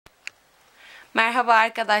Merhaba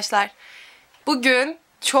arkadaşlar. Bugün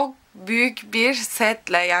çok büyük bir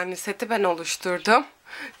setle, yani seti ben oluşturdum.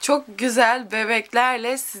 Çok güzel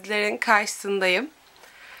bebeklerle sizlerin karşısındayım.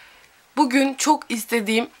 Bugün çok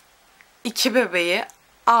istediğim 2 bebeği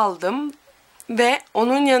aldım ve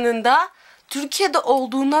onun yanında Türkiye'de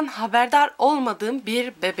olduğundan haberdar olmadığım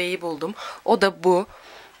bir bebeği buldum. O da bu.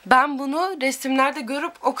 Ben bunu resimlerde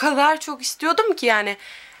görüp o kadar çok istiyordum ki, yani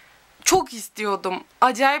çok istiyordum.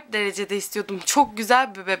 Acayip derecede istiyordum. Çok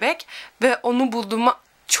güzel bir bebek ve onu bulduğuma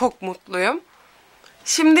çok mutluyum.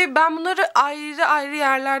 Şimdi ben bunları ayrı ayrı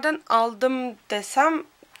yerlerden aldım desem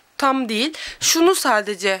tam değil. Şunu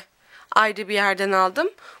sadece ayrı bir yerden aldım.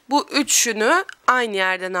 Bu üçünü aynı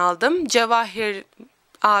yerden aldım. Cevahir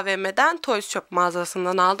AVM'den, Toys Shop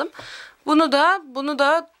mağazasından aldım. Bunu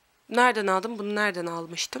da nereden aldım? Bunu nereden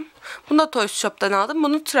almıştım? Bunu da Toys Shop'tan aldım.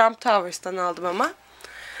 Bunu Trump Towers'tan aldım ama.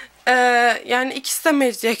 Yani ikisi de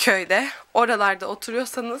Mecidiyeköy'de. Oralarda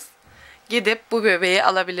oturuyorsanız gidip bu bebeği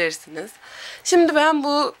alabilirsiniz. Şimdi ben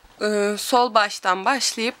bu sol baştan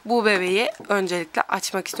başlayıp bu bebeği öncelikle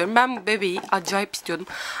açmak istiyorum. Ben bu bebeği acayip istiyordum.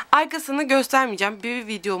 Arkasını göstermeyeceğim. Bir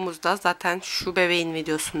videomuzda, zaten şu bebeğin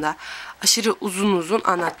videosunda aşırı uzun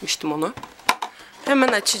anlatmıştım onu. Hemen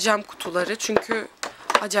açacağım kutuları çünkü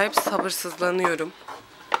acayip sabırsızlanıyorum.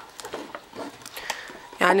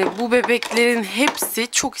 Yani bu bebeklerin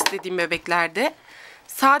hepsi çok istediğim bebeklerdi.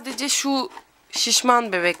 Sadece şu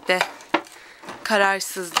şişman bebekte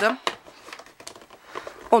kararsızdım.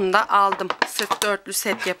 Onu da aldım. Sırf dörtlü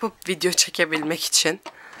set yapıp video çekebilmek için.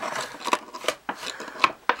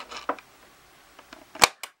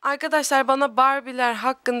 Arkadaşlar, bana Barbie'ler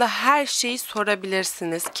hakkında her şeyi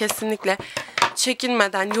sorabilirsiniz. Kesinlikle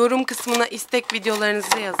çekinmeden yorum kısmına istek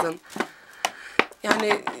videolarınızı yazın.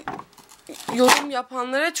 Yani yorum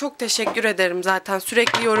yapanlara çok teşekkür ederim zaten.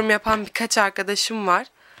 Sürekli yorum yapan birkaç arkadaşım var.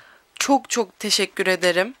 Çok teşekkür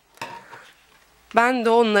ederim. Ben de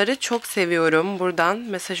onları çok seviyorum. Buradan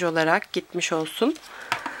mesaj olarak gitmiş olsun.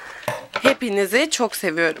 Hepinizi çok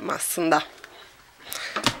seviyorum aslında.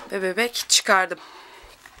 Ve bebek çıkardım.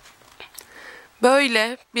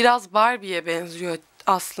 Böyle biraz Barbie'ye benziyor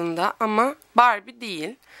aslında ama Barbie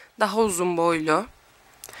değil. Daha uzun boylu.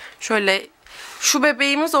 Şöyle, şu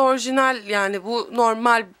bebeğimiz orijinal, yani bu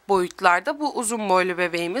normal boyutlarda. Bu uzun boylu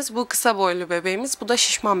bebeğimiz, bu kısa boylu bebeğimiz, bu da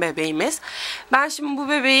şişman bebeğimiz. Ben şimdi bu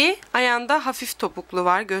bebeği, ayağında hafif topuklu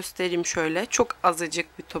var, göstereyim şöyle. Çok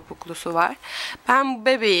azıcık bir topuklusu var. Ben bu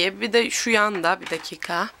bebeği, bir de şu yanda, bir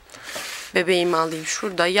dakika, bebeğimi alayım,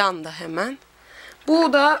 şurada yanda hemen.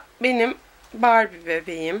 Bu da benim Barbie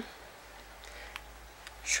bebeğim.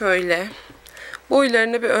 Şöyle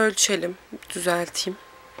boylarını bir ölçelim, düzelteyim.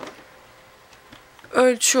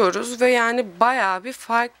 Ölçüyoruz ve yani bayağı bir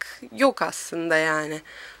fark yok aslında yani.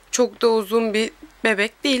 Çok da uzun bir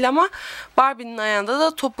bebek değil ama Barbie'nin ayağında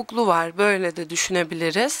da topuklu var. Böyle de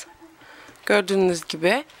düşünebiliriz. Gördüğünüz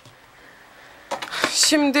gibi.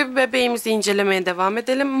 Şimdi bebeğimizi incelemeye devam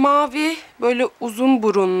edelim. Mavi, böyle uzun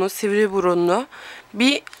burunlu, sivri burunlu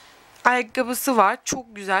bir ayakkabısı var.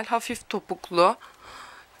 Çok güzel, hafif topuklu.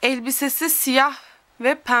 Elbisesi siyah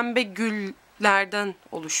ve pembe güllerden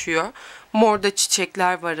oluşuyor. Morda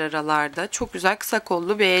çiçekler var aralarda. Çok güzel, kısa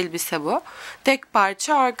kollu bir elbise bu. Tek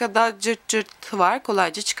parça, arkada cırt cırt var.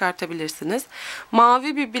 Kolayca çıkartabilirsiniz.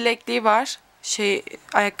 Mavi bir bilekliği var.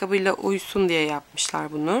 Ayakkabıyla uysun diye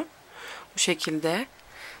yapmışlar bunu. Bu şekilde.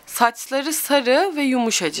 Saçları sarı ve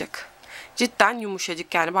yumuşacık. Cidden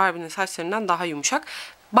yumuşacık, yani Barbie'nin saçlarından daha yumuşak.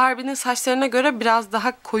 Barbie'nin saçlarına göre biraz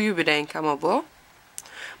daha koyu bir renk ama bu.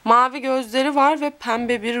 Mavi gözleri var ve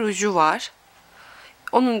pembe bir ruju var.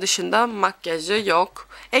 Onun dışında makyajı yok.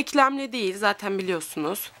 Eklemli değil, zaten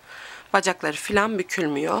biliyorsunuz. Bacakları falan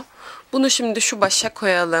bükülmüyor. Bunu şimdi şu başa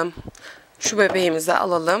koyalım. Şu bebeğimizi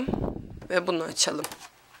alalım ve bunu açalım.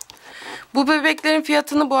 Bu bebeklerin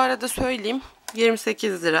fiyatını bu arada söyleyeyim.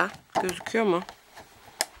 28 lira. Gözüküyor mu?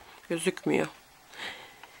 Gözükmüyor.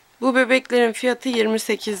 Bu bebeklerin fiyatı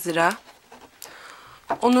 28 lira.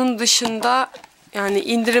 Onun dışında, yani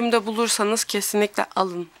indirimde bulursanız kesinlikle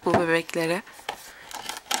alın bu bebekleri.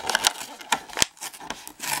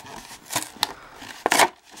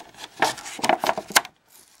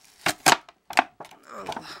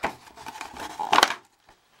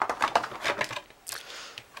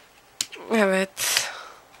 Evet.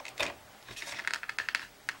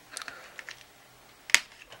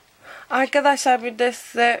 Arkadaşlar, bir de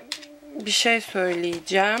size bir şey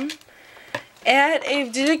söyleyeceğim. Eğer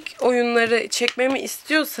evcilik oyunları çekmemi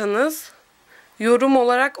istiyorsanız yorum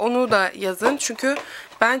olarak onu da yazın. Çünkü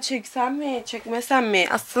ben çeksem mi çekmesem mi?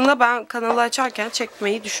 Aslında ben kanalı açarken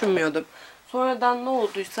çekmeyi düşünmüyordum. Sonradan ne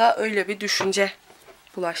olduysa öyle bir düşünce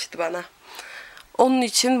bulaştı bana. Onun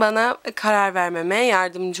için bana karar vermeme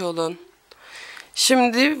yardımcı olun.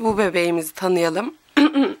 Şimdi bu bebeğimizi tanıyalım.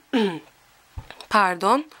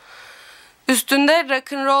 Pardon. Üstünde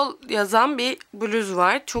rock'n'roll yazan bir bluz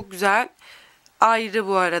var. Çok güzel. Ayrı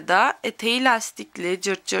bu arada. Eteği lastikli,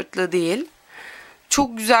 cırt cırtlı değil.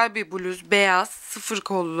 Çok güzel bir bluz. Beyaz, sıfır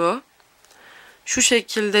kollu. Şu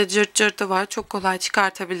şekilde cırt cırtı var. Çok kolay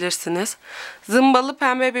çıkartabilirsiniz. Zımbalı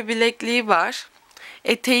pembe bir bilekliği var.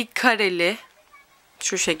 Eteği kareli.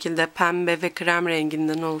 Şu şekilde pembe ve krem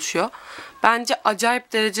renginden oluşuyor. Bence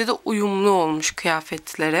acayip derecede uyumlu olmuş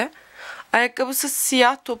kıyafetlere. Ayakkabısı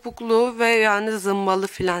siyah topuklu ve yani zımbalı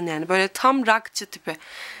falan, yani böyle tam rockçı tipi.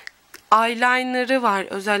 Eyeliner'ı var.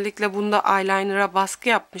 Özellikle bunda eyeliner'a baskı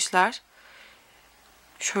yapmışlar.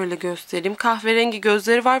 Şöyle göstereyim. Kahverengi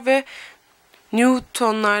gözleri var ve nude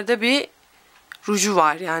tonlarda bir ruju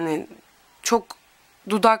var. Yani çok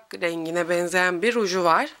dudak rengine benzeyen bir ruju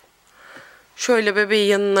var. Şöyle bebeği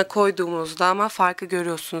yanına koyduğumuzda ama farkı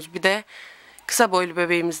görüyorsunuz. Bir de kısa boylu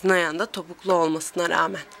bebeğimizin ayağında topuklu olmasına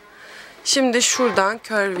rağmen. Şimdi şuradan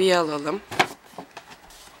curvy'yi alalım.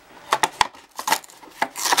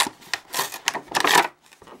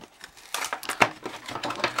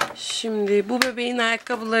 Şimdi bu bebeğin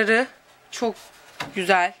ayakkabıları çok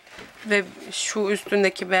güzel ve şu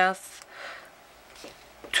üstündeki beyaz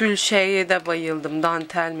tül şeye de bayıldım.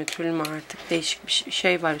 Dantel mi tül mü artık, değişik bir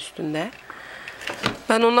şey var üstünde.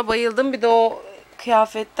 Ben ona bayıldım. Bir de o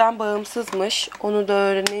kıyafetten bağımsızmış. Onu da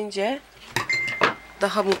öğrenince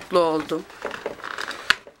daha mutlu oldum.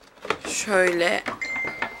 Şöyle.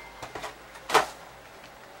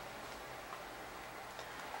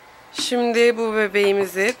 Şimdi bu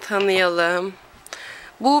bebeğimizi tanıyalım.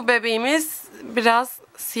 Bu bebeğimiz biraz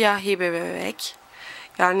siyahi bir bebek.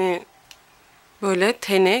 Yani böyle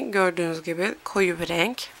teni gördüğünüz gibi koyu bir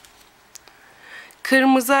renk.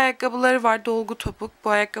 Kırmızı ayakkabıları var, dolgu topuk. Bu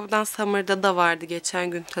ayakkabıdan Summer'da da vardı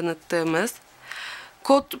geçen gün tanıttığımız.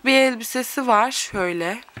 Kot bir elbisesi var.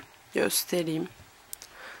 Şöyle göstereyim.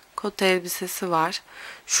 Kot elbisesi var.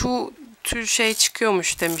 Şu tür şey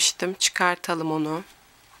çıkıyormuş demiştim. Çıkartalım onu.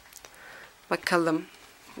 Bakalım.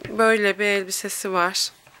 Böyle bir elbisesi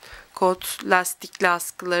var. Kot, lastikli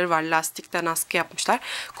askıları var. Lastikten askı yapmışlar.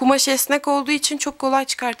 Kumaş esnek olduğu için çok kolay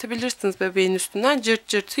çıkartabilirsiniz bebeğin üstünden. Cırt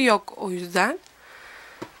cırtı yok o yüzden.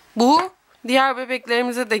 Bu diğer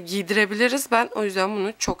bebeklerimize de giydirebiliriz. Ben o yüzden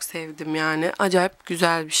bunu çok sevdim yani. Acayip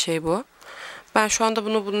güzel bir şey bu. Ben şu anda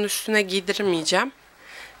bunu bunun üstüne giydirmeyeceğim.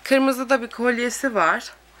 Kırmızı da bir kolyesi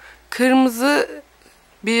var. Kırmızı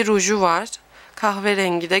bir ruju var.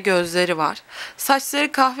 Kahverengi de gözleri var.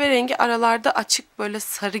 Saçları kahverengi, aralarda açık böyle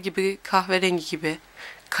sarı gibi, kahverengi gibi,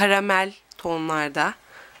 karamel tonlarda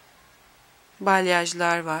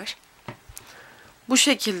balyajlar var. Bu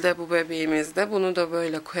şekilde bu bebeğimizde. Bunu da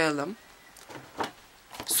böyle koyalım.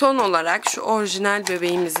 Son olarak şu orijinal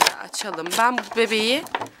bebeğimizi de açalım. Ben bu bebeği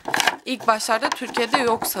ilk başlarda Türkiye'de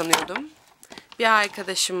yok sanıyordum. Bir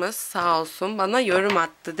arkadaşımız sağ olsun bana yorum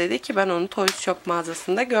attı. Dedi ki ben onu Toy Shop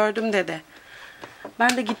mağazasında gördüm dedi.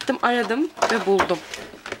 Ben de gittim aradım ve buldum.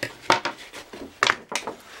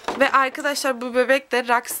 Ve arkadaşlar bu bebek de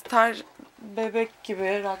Rockstar bebek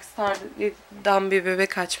gibi, Rockstar'dan bir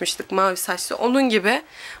bebek açmıştık, mavi saçlı. Onun gibi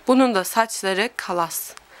bunun da saçları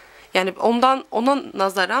kalas. Yani ona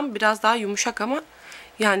nazaran biraz daha yumuşak ama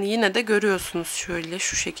yani yine de görüyorsunuz, şöyle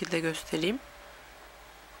şu şekilde göstereyim.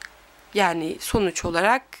 Yani sonuç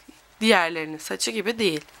olarak diğerlerinin saçı gibi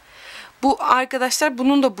değil. Bu arkadaşlar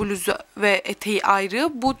bunun da bluzu ve eteği ayrı.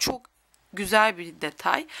 Bu çok güzel bir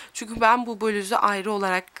detay. Çünkü ben bu bluzu ayrı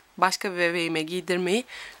olarak başka bir bebeğime giydirmeyi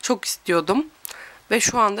çok istiyordum. Ve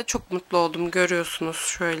şu anda çok mutlu oldum. Görüyorsunuz,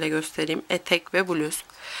 şöyle göstereyim. Etek ve bluz.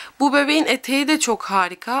 Bu bebeğin eteği de çok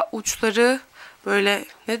harika. Uçları böyle,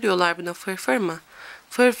 ne diyorlar buna, fırfır mı?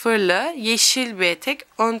 Fırfırlı yeşil bir etek.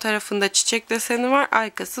 Ön tarafında çiçek deseni var.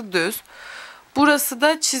 Arkası düz. Burası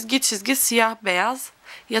da çizgi çizgi siyah beyaz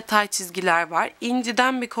yatay çizgiler var.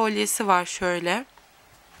 İnciden bir kolyesi var şöyle.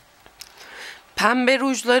 Pembe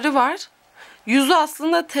rujları var. Yüzü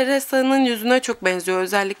aslında Teresa'nın yüzüne çok benziyor.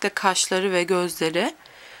 Özellikle kaşları ve gözleri.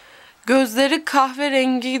 Gözleri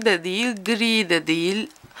kahverengi de değil, gri de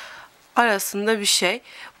değil. Arasında bir şey.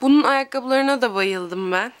 Bunun ayakkabılarına da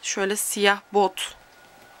bayıldım ben. Şöyle siyah bot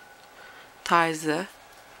tarzı.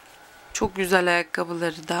 Çok güzel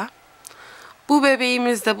ayakkabıları da. Bu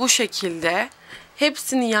bebeğimiz de bu şekilde.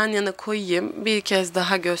 Hepsini yan yana koyayım. Bir kez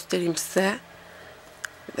daha göstereyim size.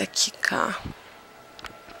 Bir dakika.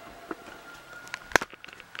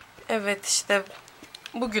 Evet, işte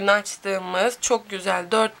bugün açtığımız çok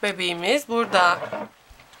güzel 4 bebeğimiz burada.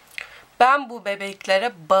 Ben bu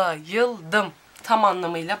bebeklere bayıldım. Tam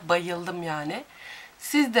anlamıyla bayıldım yani.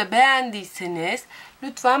 Siz de beğendiyseniz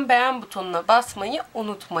lütfen beğen butonuna basmayı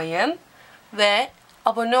unutmayın. Ve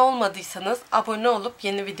abone olmadıysanız abone olup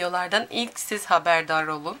yeni videolardan ilk siz haberdar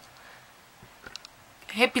olun.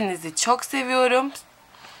 Hepinizi çok seviyorum.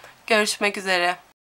 Görüşmek üzere.